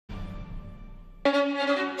Good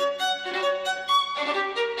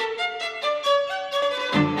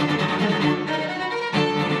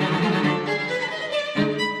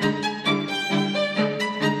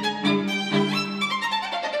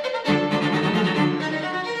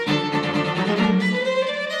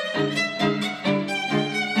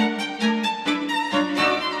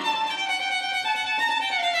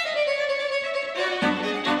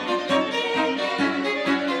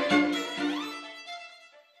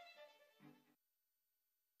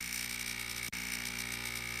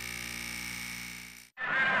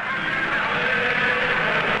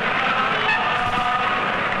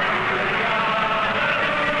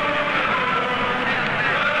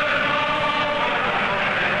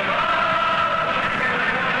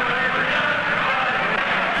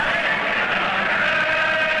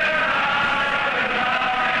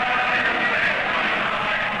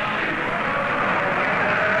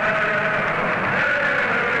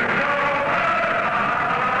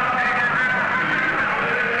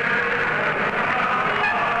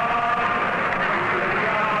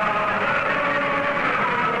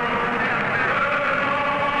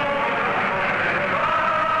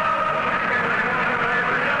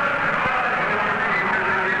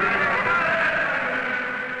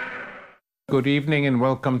evening and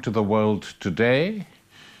welcome to the world today.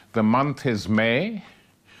 The month is May.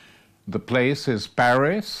 The place is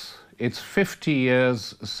Paris. It's 50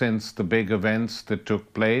 years since the big events that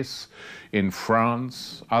took place in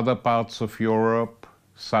France, other parts of Europe,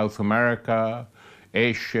 South America,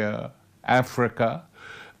 Asia, Africa.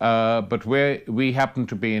 But we happen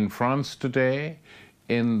to be in France today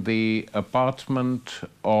in the apartment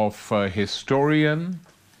of a historian,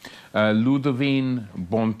 Ludivine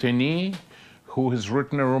Bantigny, who has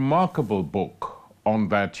written a remarkable book on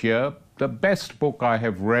that year, the best book I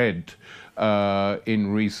have read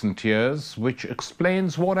in recent years, which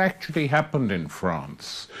explains what actually happened in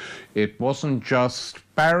France. It wasn't just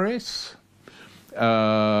Paris,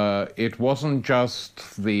 it wasn't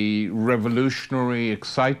just the revolutionary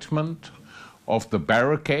excitement of the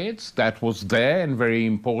barricades, that was there and very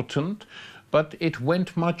important, but it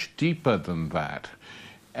went much deeper than that.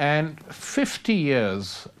 And 50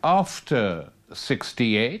 years after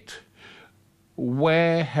 68,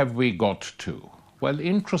 where have we got to? Well,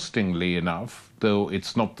 interestingly enough, though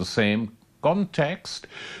it's not the same context,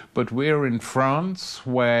 but we're in France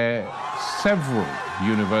where several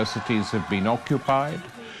universities have been occupied,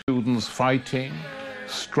 students fighting,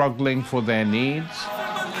 struggling for their needs.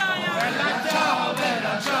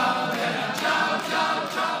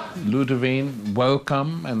 Ludivine,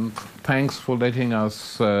 welcome, and thanks for letting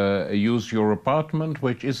us use your apartment,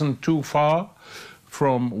 which isn't too far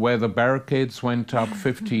from where the barricades went up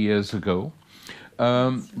 50 years ago.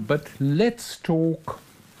 But let's talk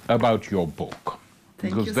about your book,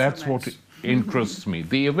 because that's what interests me.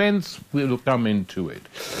 The events will come into it.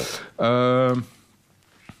 The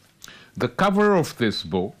cover of this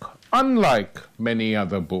book, unlike many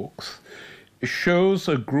other books, shows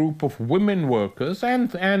a group of women workers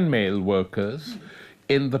and male workers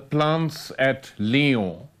in the plants at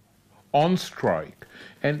Lyon on strike.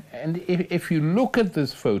 And if you look at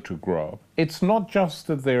this photograph, it's not just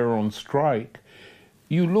that they're on strike.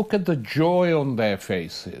 You look at the joy on their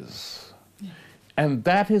faces. Yeah. And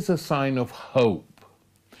that is a sign of hope.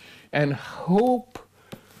 And hope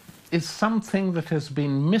is something that has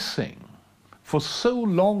been missing for so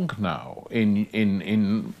long now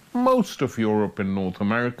in most of Europe and North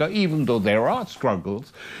America. Even though there are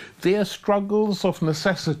struggles, they are struggles of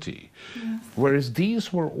necessity, yeah. Whereas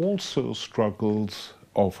these were also struggles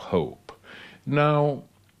of hope. Now,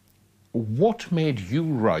 what made you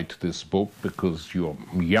write this book? Because you're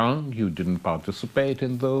young, you didn't participate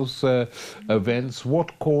in those events.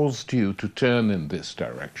 What caused you to turn in this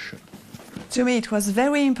direction? To me, it was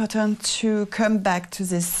very important to come back to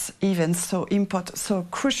this event, so important, so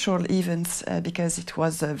crucial events, because it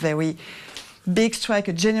was a very big strike,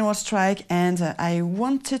 a general strike, and I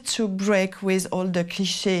wanted to break with all the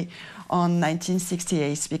cliché on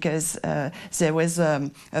 1968, because there was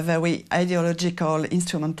a very ideological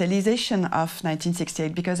instrumentalization of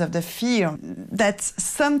 1968 because of the fear that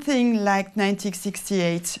something like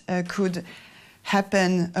 1968 could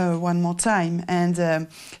happen one more time, and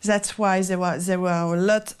that's why there were a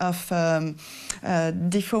lot of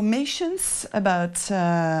deformations about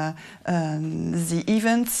the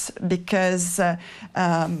events, because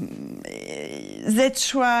they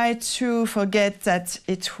try to forget that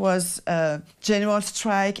it was a general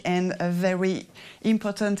strike and a very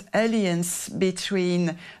important alliance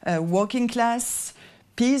between working class,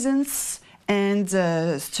 peasants, and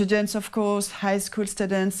students, of course, high school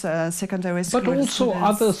students, secondary school students. But also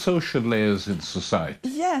other social layers in society.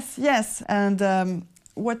 Yes, yes. And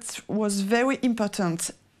what was very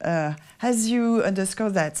important, as you underscore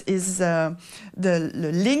that, is the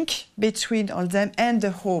link between all them and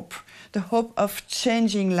the hope of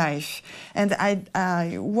changing life. And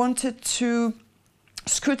I wanted to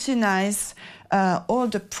scrutinize all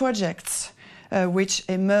the projects which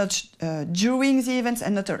emerged during the events,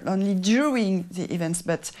 and not only during the events,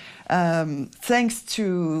 but thanks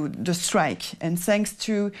to the strike and thanks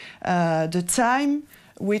to the time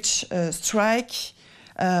which strike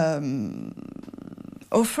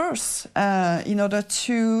offers in order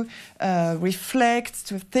to reflect,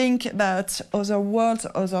 to think about other worlds,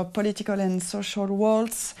 other political and social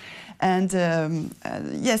worlds. And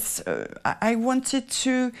yes, I wanted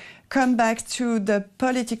to come back to the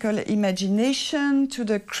political imagination, to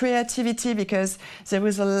the creativity, because there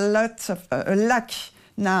is a lot of a lack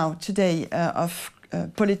now today of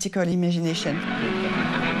political imagination.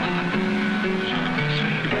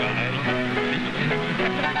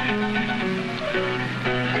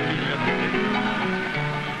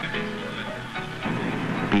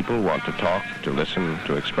 People want to talk, to listen,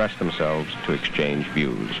 to express themselves, to exchange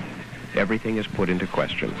views. Everything is put into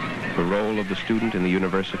question. The role of the student in the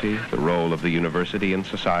university, the role of the university in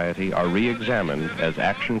society are re-examined as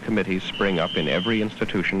action committees spring up in every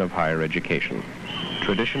institution of higher education.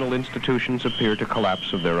 Traditional institutions appear to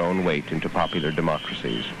collapse of their own weight into popular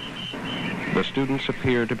democracies. The students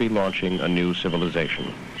appear to be launching a new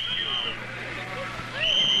civilization.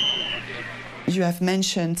 You have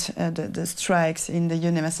mentioned the strikes in the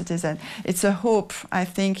universities, and it's a hope, I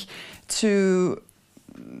think, to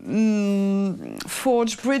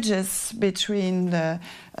forge bridges between the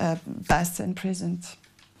past and present.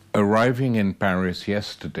 Arriving in Paris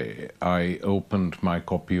yesterday, I opened my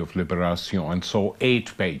copy of Libération and saw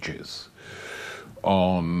 8 pages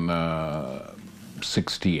on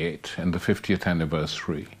 68 and the 50th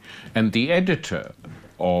anniversary. And the editor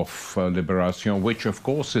of Libération, which of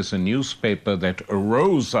course is a newspaper that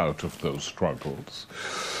arose out of those struggles,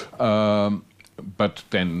 but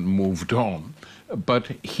then moved on. But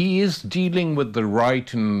he is dealing with the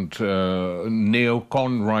right and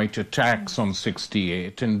neocon right attacks on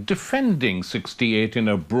 68 and defending 68 in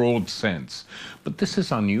a broad sense. But this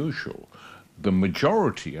is unusual. The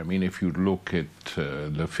majority, I mean, if you look at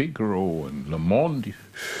Le Figaro and Le Monde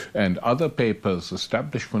and other papers,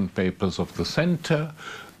 establishment papers of the center,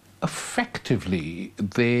 effectively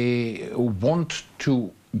they want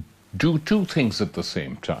to do 2 things at the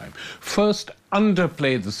same time. First,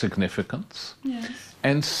 underplay the significance. Yes.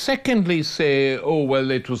 And secondly, say, oh, well,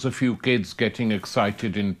 it was a few kids getting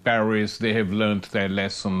excited in Paris. They have learnt their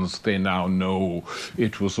lessons. They now know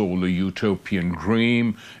it was all a utopian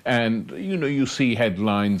dream. And, you know, you see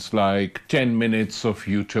headlines like 10 minutes of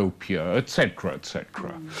utopia, etc.,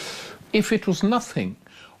 etc. If it was nothing,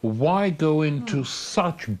 why go into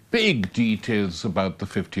such big details about the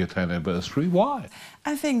 50th anniversary? Why?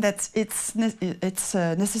 I think that it's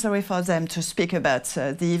necessary for them to speak about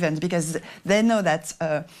the event, because they know that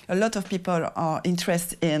a lot of people are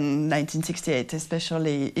interested in 1968,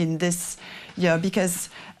 especially in this year, because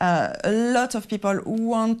a lot of people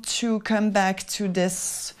want to come back to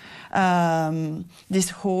this these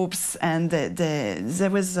hopes, and there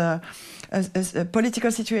was a political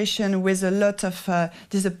situation with a lot of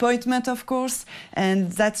disappointment, of course, and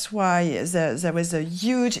that's why there was a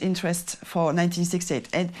huge interest for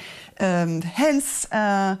 1968. And hence,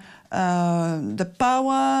 the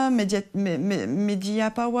power, media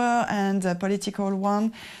power and political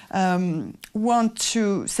one want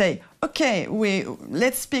to say, okay,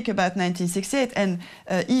 let's speak about 1968, and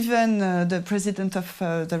even the President of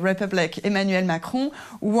the Republic, Emmanuel Macron,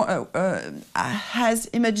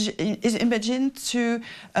 is imagined to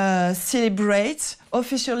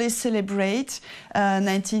officially celebrate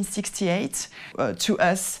 1968. To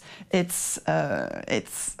us, it's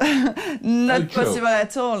not possible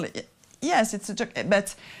at all. Yes, it's a joke,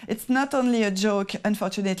 but it's not only a joke,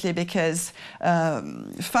 unfortunately, because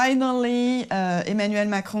finally Emmanuel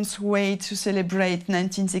Macron's way to celebrate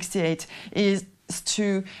 1968 is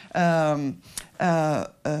to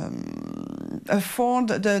afford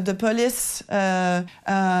the police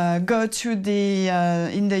go to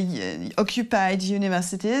in the occupied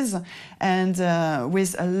universities, and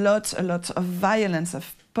with a lot of violence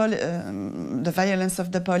of the violence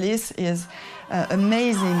of the police is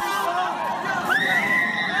amazing.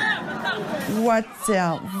 What they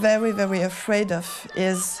are very, very afraid of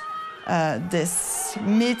is this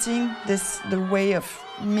meeting, the way of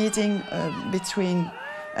meeting between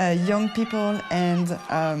young people and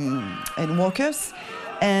workers.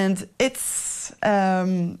 And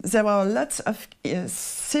there are lots of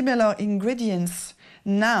similar ingredients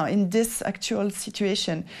now in this actual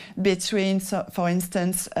situation between, so, for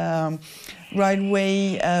instance,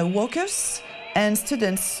 railway workers and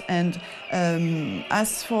students. And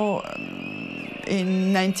as for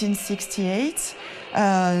in 1968,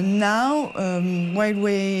 now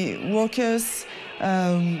railway workers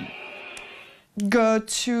go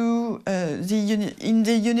to in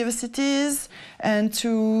the universities and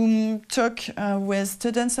to talk with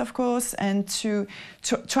students, of course, and to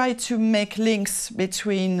try to make links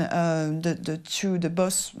between the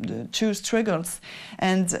two struggles.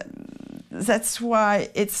 And that's why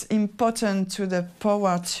it's important to the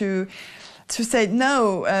power to say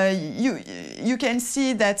no. You can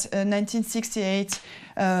see that 1968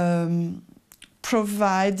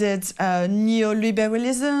 provided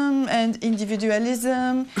neoliberalism and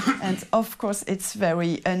individualism, and of course it's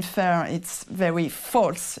very unfair, it's very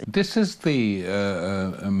false. This is the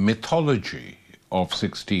mythology of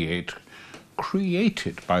 68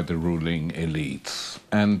 created by the ruling elites,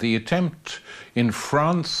 and the attempt in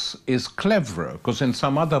France is cleverer, because in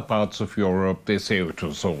some other parts of Europe they say it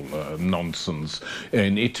was all nonsense.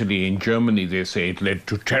 In Italy, in Germany, they say it led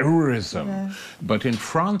to terrorism. Yes. But in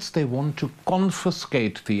France they want to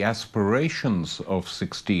confiscate the aspirations of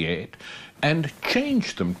 68 and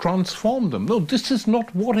change them, transform them. No, this is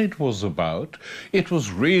not what it was about. It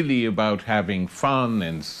was really about having fun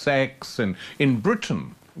and sex, and in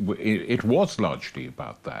Britain it was largely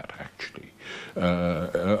about that, actually.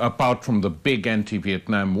 Apart from the big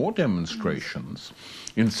anti-Vietnam War demonstrations,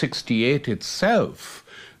 in 68 itself,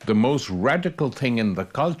 the most radical thing in the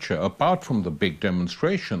culture, apart from the big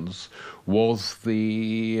demonstrations, was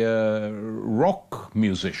the rock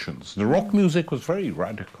musicians. The rock music was very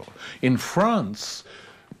radical. In France,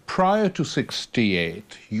 prior to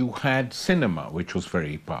 68, you had cinema, which was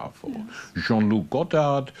very powerful. Yes. Jean-Luc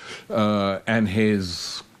Godard and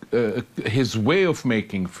his way of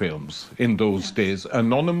making films in those days,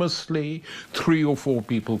 anonymously, 3 or 4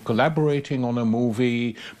 people collaborating on a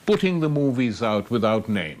movie, putting the movies out without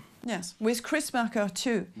name. Yes, with Chris Marker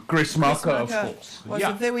too. Chris Marker, of course. Was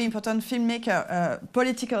a very important filmmaker.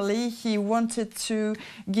 Politically, he wanted to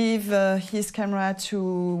give his camera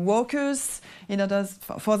to workers in order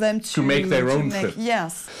for them to make their own film.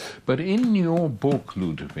 Yes. But in your book,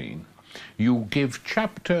 Ludivine, you give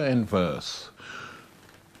chapter and verse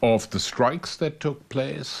of the strikes that took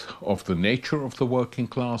place, of the nature of the working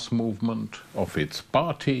class movement, of its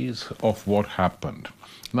parties, of what happened.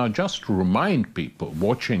 Now, just to remind people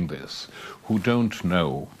watching this who don't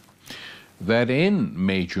know that in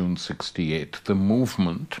May-June 68, the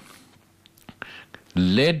movement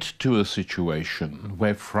led to a situation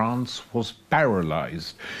where France was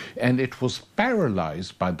paralyzed, and it was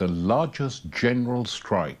paralyzed by the largest general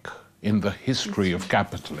strike in the history of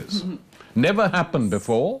capitalism. Never happened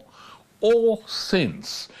before or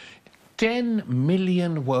since. 10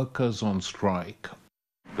 million workers on strike.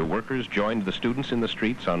 The workers joined the students in the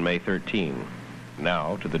streets on May 13.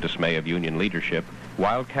 Now, to the dismay of union leadership,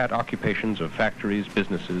 wildcat occupations of factories,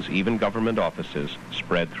 businesses, even government offices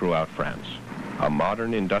spread throughout France. A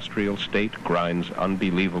modern industrial state grinds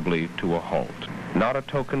unbelievably to a halt. Not a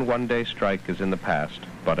token one-day strike is in the past,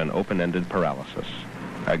 but an open-ended paralysis.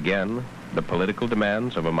 Again, the political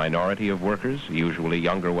demands of a minority of workers, usually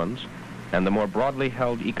younger ones, and the more broadly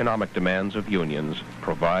held economic demands of unions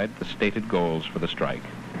provide the stated goals for the strike.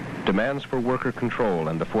 Demands for worker control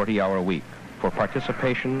and the 40-hour week, for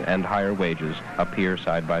participation and higher wages appear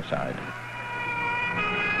side by side.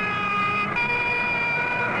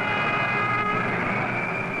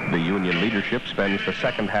 The union leadership spends the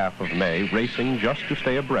second half of May racing just to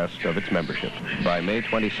stay abreast of its membership. By May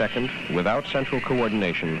 22nd, without central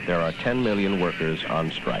coordination, there are 10 million workers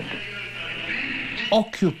on strike.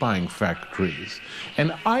 Occupying factories.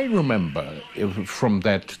 And I remember from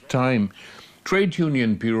that time, trade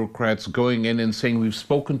union bureaucrats going in and saying, we've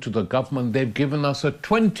spoken to the government, they've given us a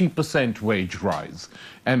 20% wage rise.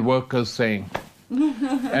 And workers saying,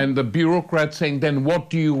 and the bureaucrats saying, then what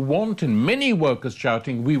do you want? And many workers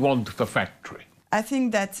shouting, we want the factory. I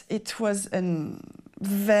think that it was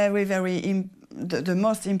very, the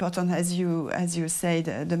most important, as you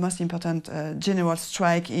said, the most important general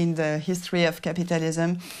strike in the history of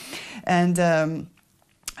capitalism. And there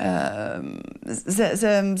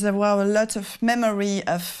were a lot of memory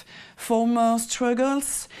of former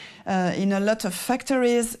struggles in a lot of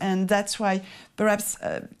factories, and that's why perhaps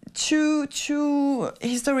two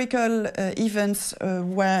historical events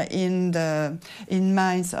were in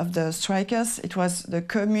minds of the strikers. It was the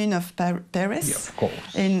Commune of Paris, yeah, of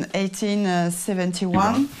course, in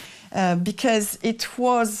 1871. Because it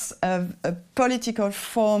was a political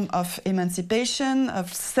form of emancipation,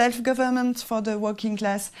 of self-government for the working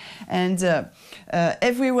class, and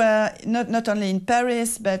everywhere, not only in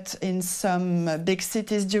Paris, but in some big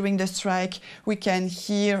cities during the strike, we can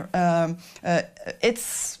hear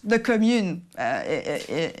it's the Commune.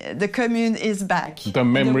 The Commune is back. The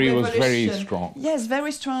memory was very strong. Yes,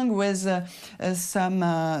 very strong, with some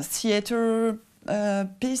theater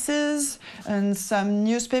pieces and some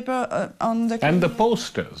newspaper on the and the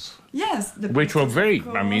posters. Yes, which were very.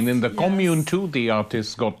 I mean, in the yes. Commune too, the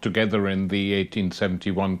artists got together in the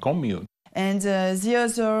 1871 Commune. And the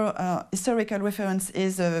other historical reference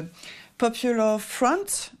is a Popular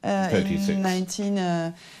Front in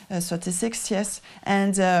 1936. Yes,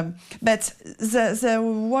 and but there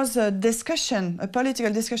was a discussion, a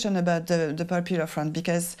political discussion about the Popular Front,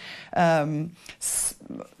 because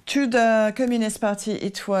to the Communist Party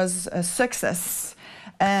it was a success,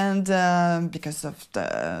 and because of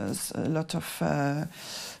a lot of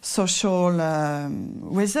social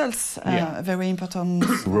results, very important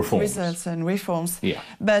results and reforms. Yeah.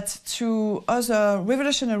 But to other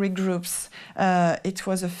revolutionary groups, it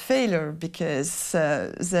was a failure, because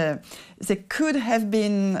there could have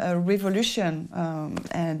been a revolution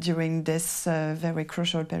during this very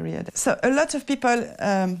crucial period. So a lot of people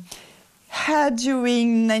had,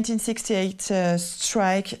 during 1968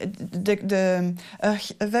 strike, a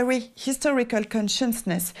very historical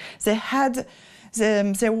consciousness. They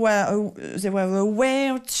were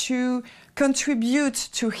aware to contribute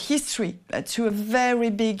to history, to a very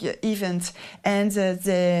big event, and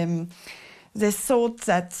they thought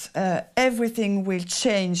that everything will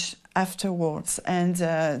change afterwards, and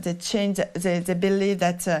they believe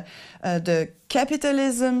that the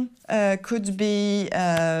capitalism could be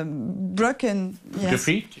broken. Yes.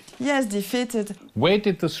 Defeated? Yes, defeated. Where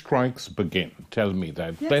did the strikes begin? Tell me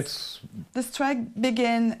that. Yes. The strike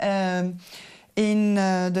began in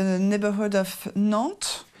the neighborhood of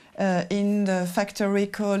Nantes, in the factory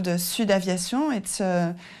called Sud Aviation. It's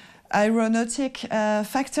an aeronautic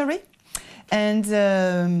factory. And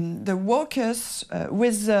the workers,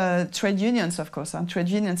 with trade unions, of course, and trade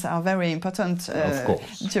unions are very important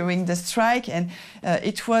during the strike, and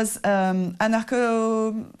it was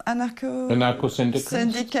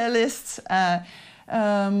anarcho-syndicalists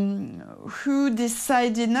who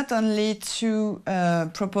decided not only to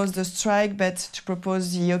propose the strike, but to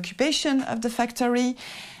propose the occupation of the factory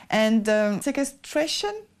and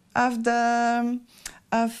sequestration of the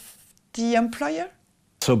employer.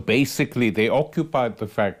 So basically, they occupied the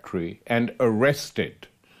factory and arrested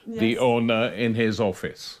the owner in his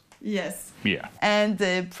office. Yes. Yeah. And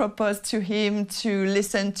they proposed to him to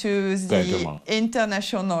listen to the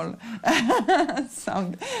international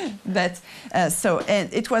song.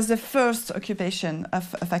 And it was the first occupation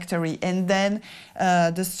of a factory. And then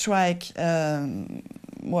the strike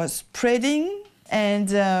was spreading. And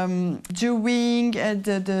during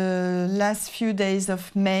the last few days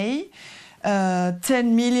of May,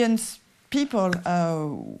 10 million people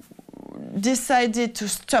decided to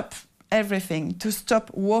stop everything, to stop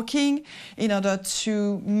working, in order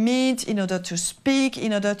to meet, in order to speak,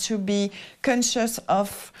 in order to be conscious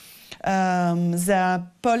of their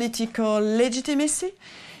political legitimacy,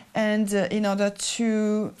 and in order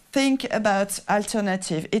to think about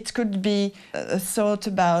alternative. It could be a thought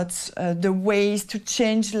about the ways to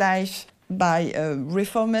change life by a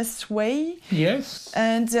reformist way. Yes.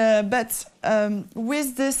 And but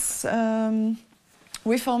with this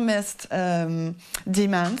reformist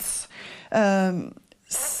demands,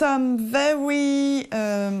 some very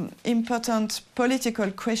important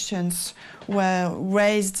political questions were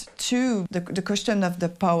raised to the question of the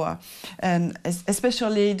power, and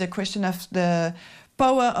especially the question of the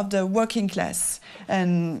power of the working class.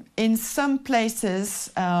 And in some places,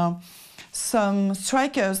 some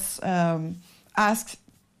strikers asked,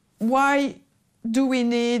 why do we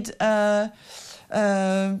need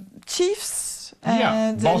chiefs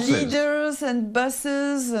and leaders and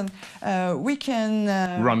bosses, and we can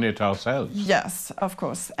run it ourselves? Yes, of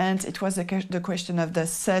course. And it was the question of the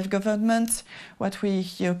self-government, what we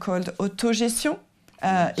here called autogestion.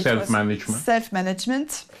 Self-management.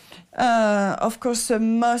 Self-management. Of course, the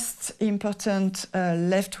most important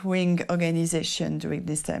left-wing organization during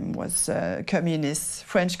this time was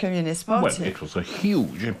French Communist Party. Well, it was a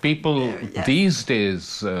huge... People these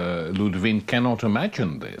days, Ludivine, cannot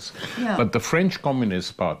imagine this. Yeah. But the French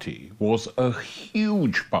Communist Party was a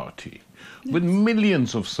huge party with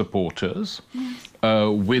millions of supporters,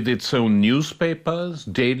 with its own newspapers,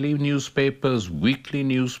 daily newspapers, weekly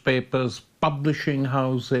newspapers, publishing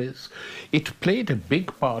houses. It played a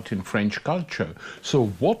big part in French culture. So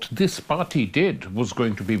what this party did was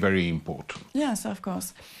going to be very important. Yes, of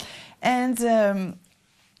course. And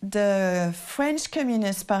the French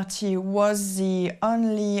Communist Party was the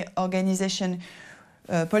only organization,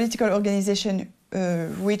 political organization,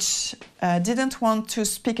 which didn't want to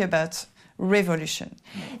speak about revolution.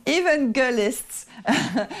 Even Gaullists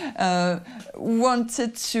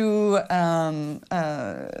wanted to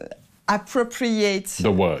appropriate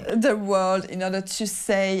the word in order to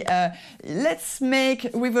say, let's make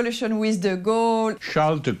revolution with de Gaulle.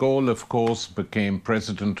 Charles de Gaulle, of course, became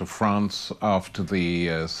president of France after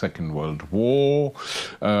the Second World War.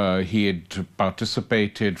 He had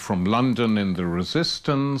participated from London in the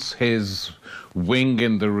resistance. His wing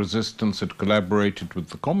in the resistance had collaborated with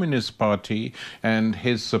the Communist Party, and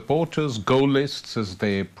his supporters, Gaullists as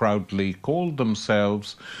they proudly called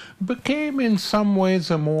themselves, became in some ways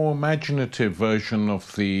a more imaginative version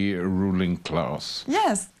of the ruling class.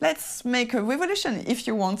 Yes, let's make a revolution. If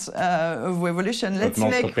you want a revolution, let's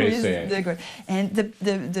make with de Gaulle. And the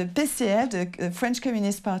PCR, the French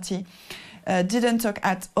Communist Party, didn't talk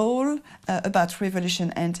at all about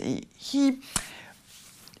revolution, and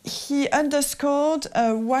he underscored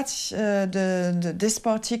what this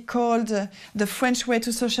party called the French way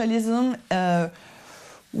to socialism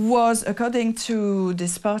was, according to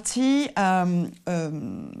this party,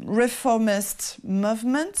 reformist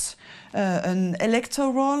movement, an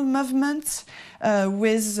electoral movement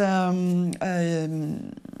with a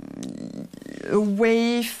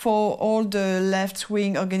way for all the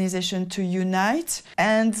left-wing organizations to unite.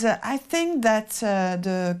 And I think that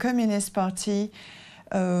the Communist Party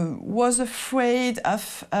was afraid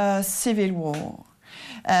of a civil war.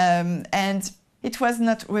 And it was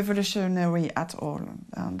not revolutionary at all,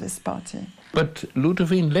 this party. But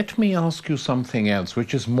Ludivine, let me ask you something else,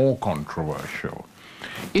 which is more controversial.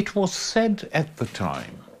 It was said at the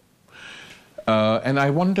time, and I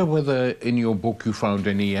wonder whether in your book you found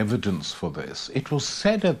any evidence for this. It was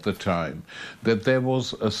said at the time that there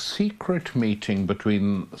was a secret meeting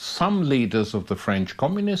between some leaders of the French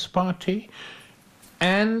Communist Party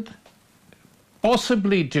and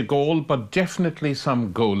possibly de Gaulle, but definitely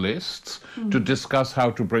some Gaullists, to discuss how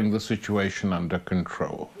to bring the situation under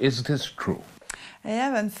control. Is this true? I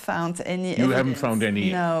haven't found any You haven't found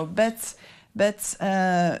any? No, but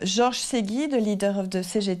Georges Séguy, the leader of the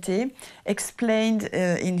CGT, explained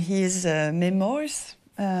in his memoirs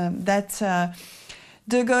that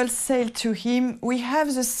de Gaulle said to him, we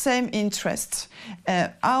have the same interest.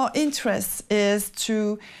 Our interest is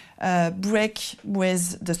to break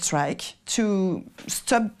with the strike, to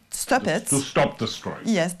stop it. To stop the strike.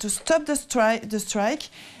 Yes, to stop the strike,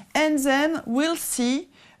 and then we'll see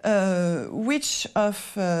which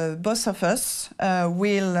of both of us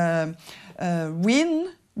will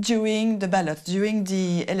win during the ballot, during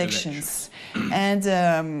the elections. And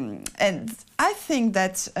I think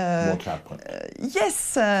that what happened?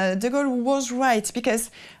 Yes, de Gaulle was right,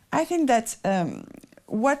 because I think that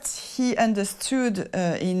what he understood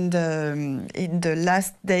in the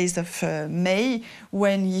last days of May,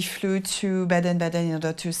 when he flew to Baden-Baden in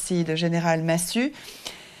order to see the General Massu,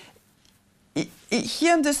 he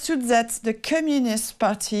understood that the Communist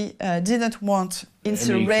Party didn't want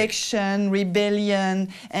insurrection, rebellion,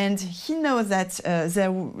 and he knows that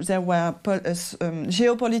there were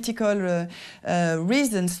geopolitical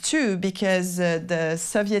reasons too, because the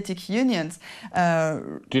Soviet Union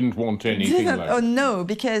didn't want anything like that. Oh no,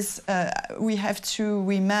 because we have to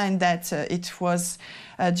remind that it was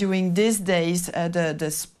during these days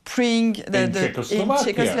the spring in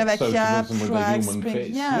Czechoslovakia, Prague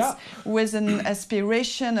spring, yes, with an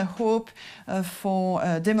aspiration, a hope for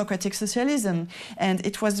democratic socialism. And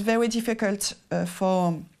it was very difficult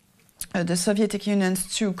for the Soviet Union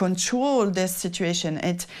to control this situation.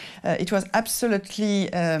 It was absolutely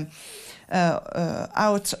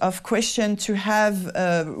out of question to have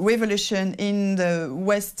a revolution in the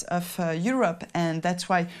west of Europe, and that's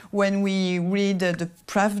why when we read the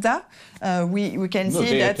Pravda, we can see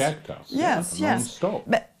they that attacked us. Yes, yeah, yes. Non-stop.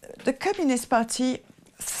 But the Communist Party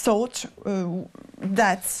thought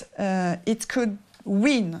that it could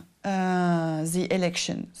win the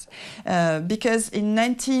elections because in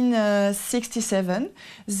 1967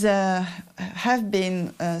 there have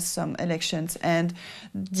been some elections, and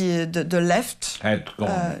the left had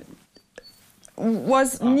gone.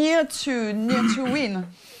 Was near to win.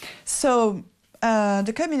 So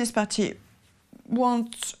the Communist Party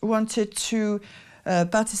wanted to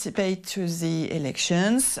participate to the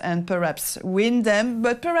elections and perhaps win them,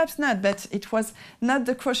 but perhaps not. But it was not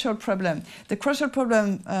the crucial problem. The crucial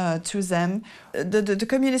problem to them, the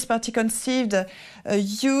Communist Party conceived a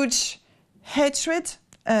huge hatred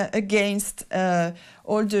against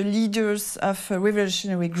all the leaders of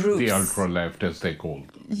revolutionary groups. The ultra-left, as they called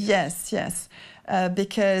them. Yes, yes,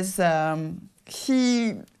 because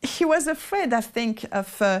he was afraid, I think,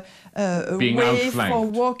 of a being way outflanked for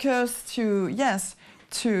workers to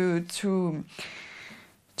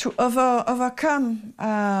overcome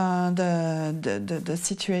the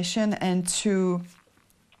situation and to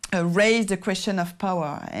raise the question of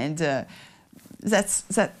power. And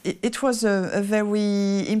it was a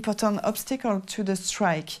very important obstacle to the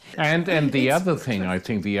strike. And the other thing, I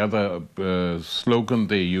think the other slogan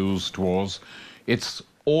they used was, it's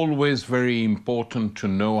always very important to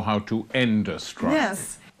know how to end a strike.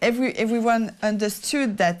 Yes, everyone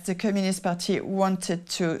understood that the Communist Party wanted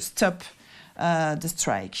to stop the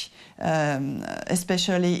strike,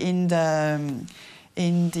 especially in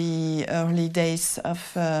the early days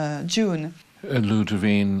of June.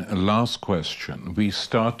 Ludivine, last question. We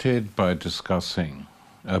started by discussing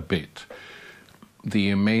a bit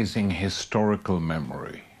the amazing historical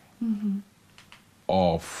memory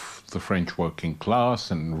of the French working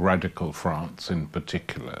class and radical France in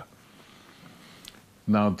particular.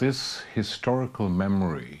 Now, this historical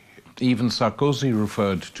memory, even Sarkozy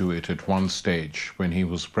referred to it at one stage when he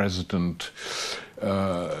was president.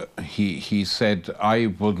 He said,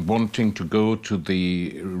 I was wanting to go to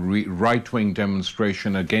the right-wing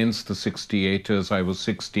demonstration against the 68ers. I was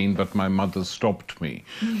 16, but my mother stopped me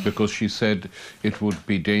because she said it would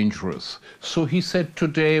be dangerous. So he said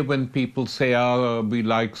today when people say, we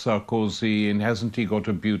like Sarkozy and hasn't he got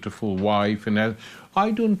a beautiful wife? And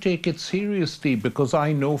I don't take it seriously because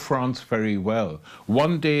I know France very well.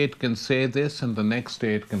 One day it can say this and the next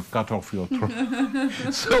day it can cut off your throat.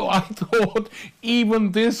 So I thought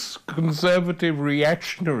even this conservative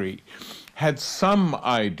reactionary had some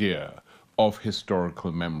idea of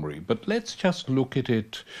historical memory. But let's just look at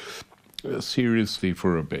it seriously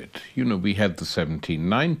for a bit. You know, we had the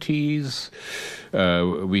 1790s,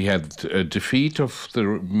 we had a defeat of the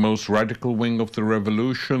most radical wing of the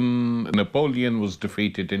revolution. Napoleon was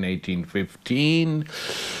defeated in 1815.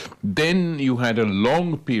 Then you had a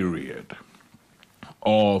long period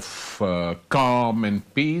of calm and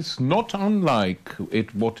peace, not unlike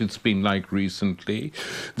what it's been like recently.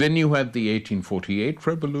 Then you had the 1848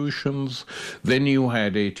 revolutions. Then you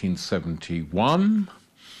had 1871.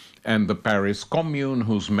 And the Paris Commune,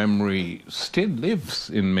 whose memory still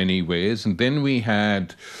lives in many ways. And then we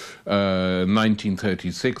had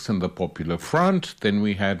 1936 and the Popular Front. Then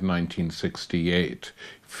we had 1968.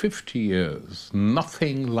 50 years,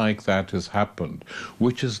 nothing like that has happened,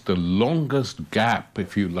 which is the longest gap,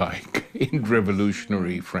 if you like, in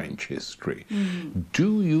revolutionary French history.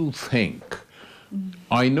 Do you think,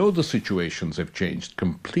 I know the situations have changed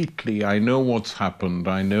completely, I know what's happened,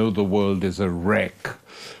 I know the world is a wreck,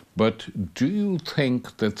 but do you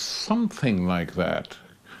think that something like that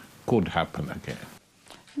could happen again?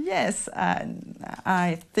 Yes,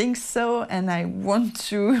 I think so, and I want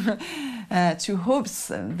to hope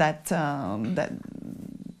that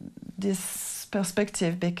this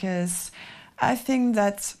perspective, because I think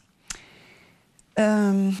that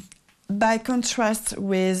by contrast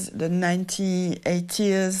with the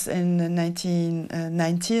 1980s and the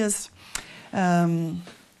 1990s,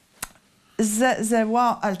 there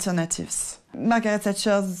were alternatives. Margaret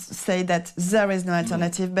Thatcher said that there is no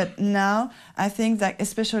alternative, but now I think that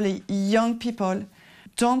especially young people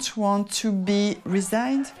don't want to be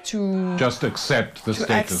resigned, to just accept the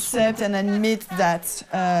status, accept and admit that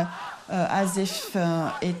as if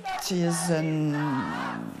it is a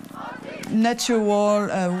natural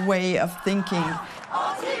way of thinking.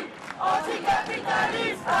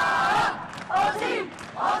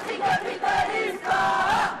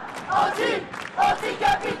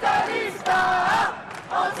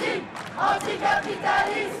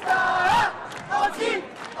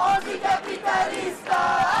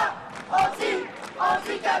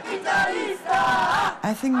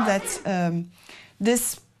 I think that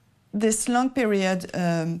this long period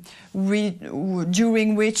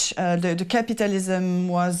during which the capitalism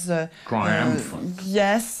was triumphant,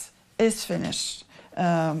 yes, is finished,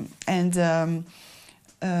 and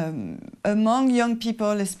among young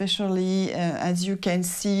people, especially as you can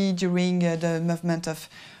see during the movement of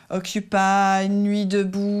Occupy, Nuit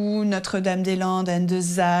debout, Notre-Dame-des-Landes, and the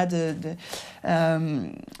ZAD.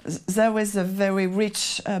 There was a very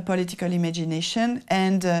rich political imagination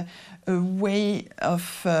and a way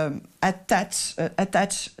of attach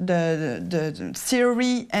the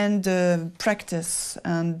theory and the practice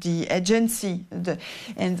and the agency.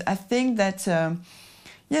 And I think that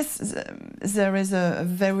yes, there is a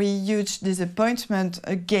very huge disappointment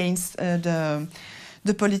against the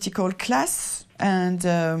political class, and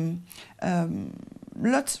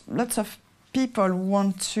lots of people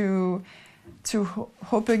want to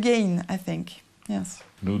hope again, I think. Yes.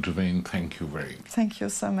 Ludivine, thank you very much. Thank you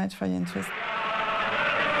so much for your interest.